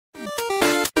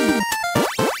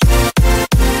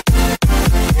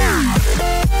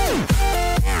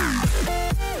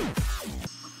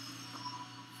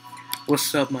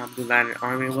What's up, my Blue-Lighted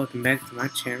Army? Welcome back to my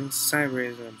channel,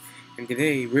 Cyberism. And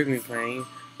today we're going to be playing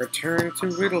Return to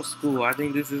Riddle School. I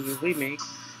think this is a remake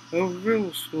of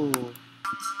Riddle School.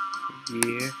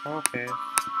 Yeah, how fast?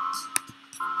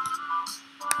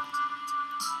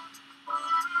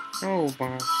 Oh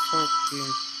my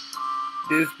fucking...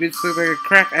 This bitch looks like a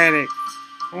crack addict.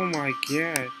 Oh my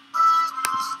god.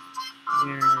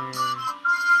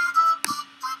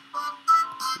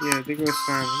 Yeah, there goes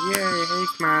Smiley. Yay, hey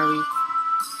Smiley.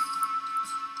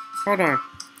 Hold on.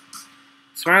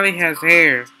 Smiley has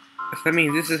hair. That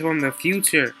means this is from the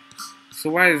future.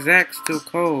 So why is Zach still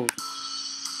cold?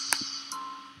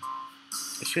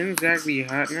 Shouldn't Zach be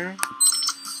hot now?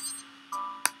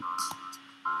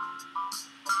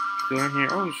 Go in here.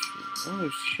 Oh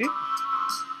shit.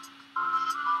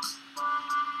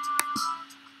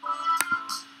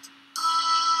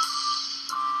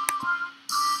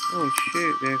 Oh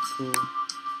shit, that's cool.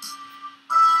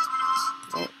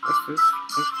 Oh, what's this?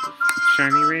 What's this?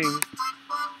 Shiny ring.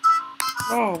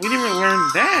 Oh, we didn't even learn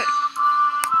that.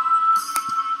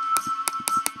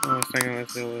 Oh, it's not gonna let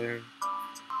us go in.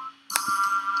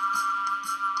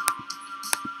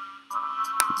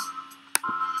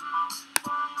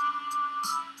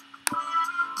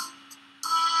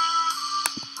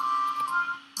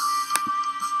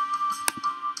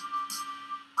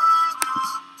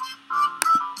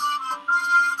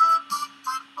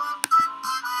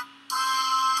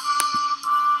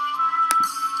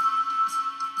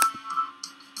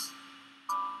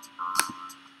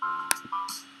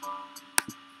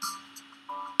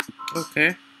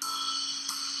 Okay.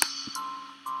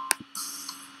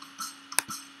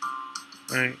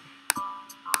 Alright.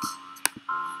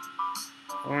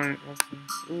 Alright, okay.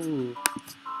 Ooh.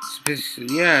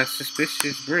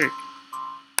 Suspicious brick.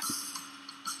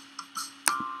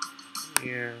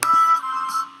 Yeah.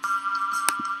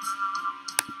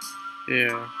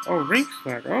 Yeah. Oh, ring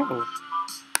flag. Oh.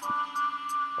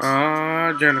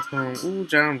 Ah, Jonathan. Ooh,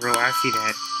 John, bro. I see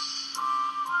that.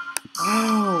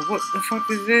 Oh, what the fuck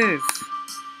is this?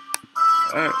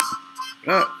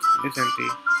 It's empty.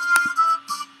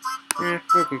 Fuck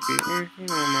cookie. You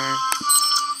know, my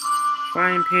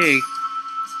flying pig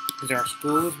is our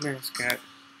school's mascot.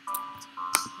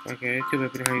 Okay, 2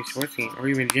 weapon honey sports team, or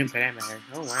even gym for that matter.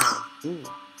 Oh wow. Ooh.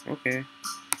 Okay.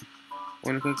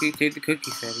 Want a cookie? Take the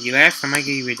cookie, Fatty. Last time I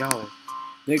gave you $1.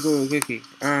 There go a cookie.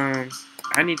 I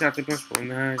need to talk to the principal.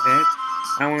 Nah, that.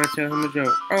 I want to tell him a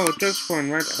joke. Oh, joke's fun,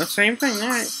 right? Same thing,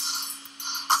 alright.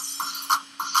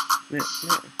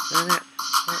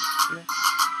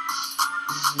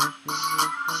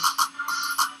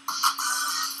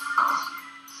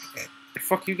 The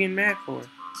fuck you getting mad for?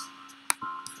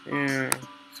 Yeah,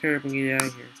 let's hurry up and get out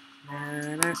of here.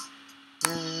 Nah, let's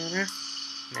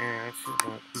just go.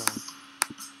 Come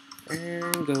on.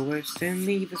 And go west and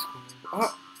leave the school.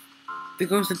 Oh, there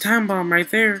goes the time bomb right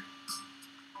there.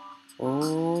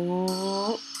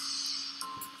 Oh.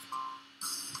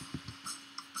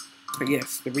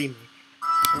 Yes, the remake.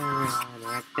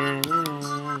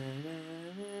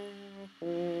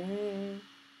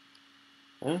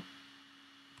 Huh?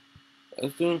 I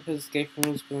was doing his escape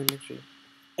from school next year.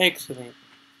 Excellent.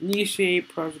 Initiate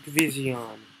Project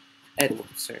Vision.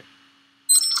 Edward, sir.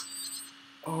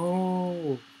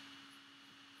 Oh.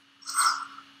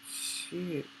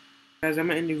 Shit. Guys, I'm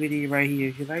gonna end the video right here.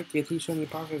 If you liked it, please show me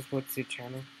positive support to the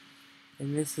channel.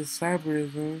 And this is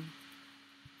Cyberism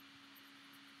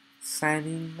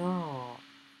signing off.